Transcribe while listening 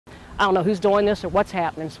I don't know who's doing this or what's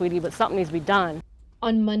happening, sweetie, but something needs to be done.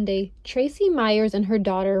 On Monday, Tracy Myers and her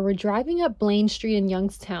daughter were driving up Blaine Street in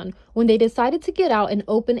Youngstown when they decided to get out and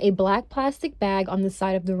open a black plastic bag on the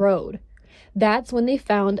side of the road. That's when they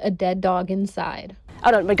found a dead dog inside. I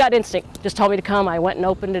don't know, my gut instinct just told me to come. I went and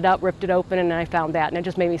opened it up, ripped it open, and I found that, and it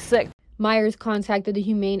just made me sick. Myers contacted the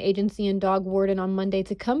Humane Agency and dog warden on Monday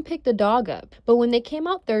to come pick the dog up, but when they came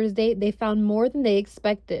out Thursday, they found more than they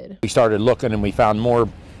expected. We started looking and we found more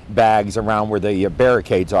bags around where the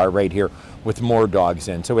barricades are right here with more dogs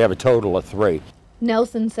in, so we have a total of 3.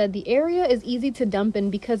 Nelson said the area is easy to dump in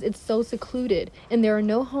because it's so secluded and there are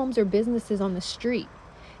no homes or businesses on the street.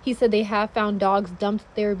 He said they have found dogs dumped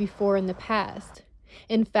there before in the past.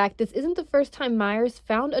 In fact, this isn't the first time Myers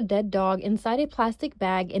found a dead dog inside a plastic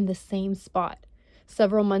bag in the same spot.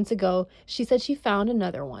 Several months ago, she said she found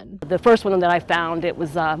another one. The first one that I found, it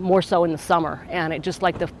was more so in the summer, and it just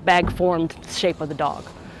like the bag formed the shape of the dog.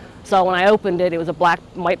 So when I opened it, it was a black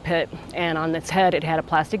and white pit, and on its head it had a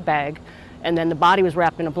plastic bag, and then the body was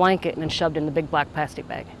wrapped in a blanket and then shoved in the big black plastic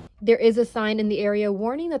bag. There is a sign in the area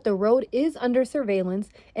warning that the road is under surveillance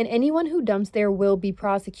and anyone who dumps there will be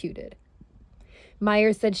prosecuted.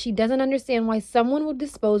 Myers said she doesn't understand why someone would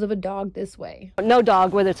dispose of a dog this way. No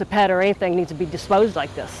dog, whether it's a pet or anything, needs to be disposed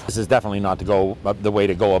like this. This is definitely not the way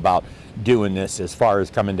to go about doing this as far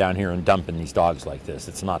as coming down here and dumping these dogs like this.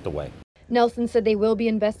 It's not the way. Nelson said they will be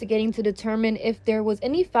investigating to determine if there was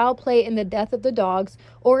any foul play in the death of the dogs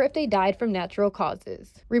or if they died from natural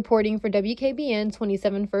causes. Reporting for WKBN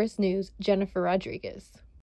 27 First News, Jennifer Rodriguez.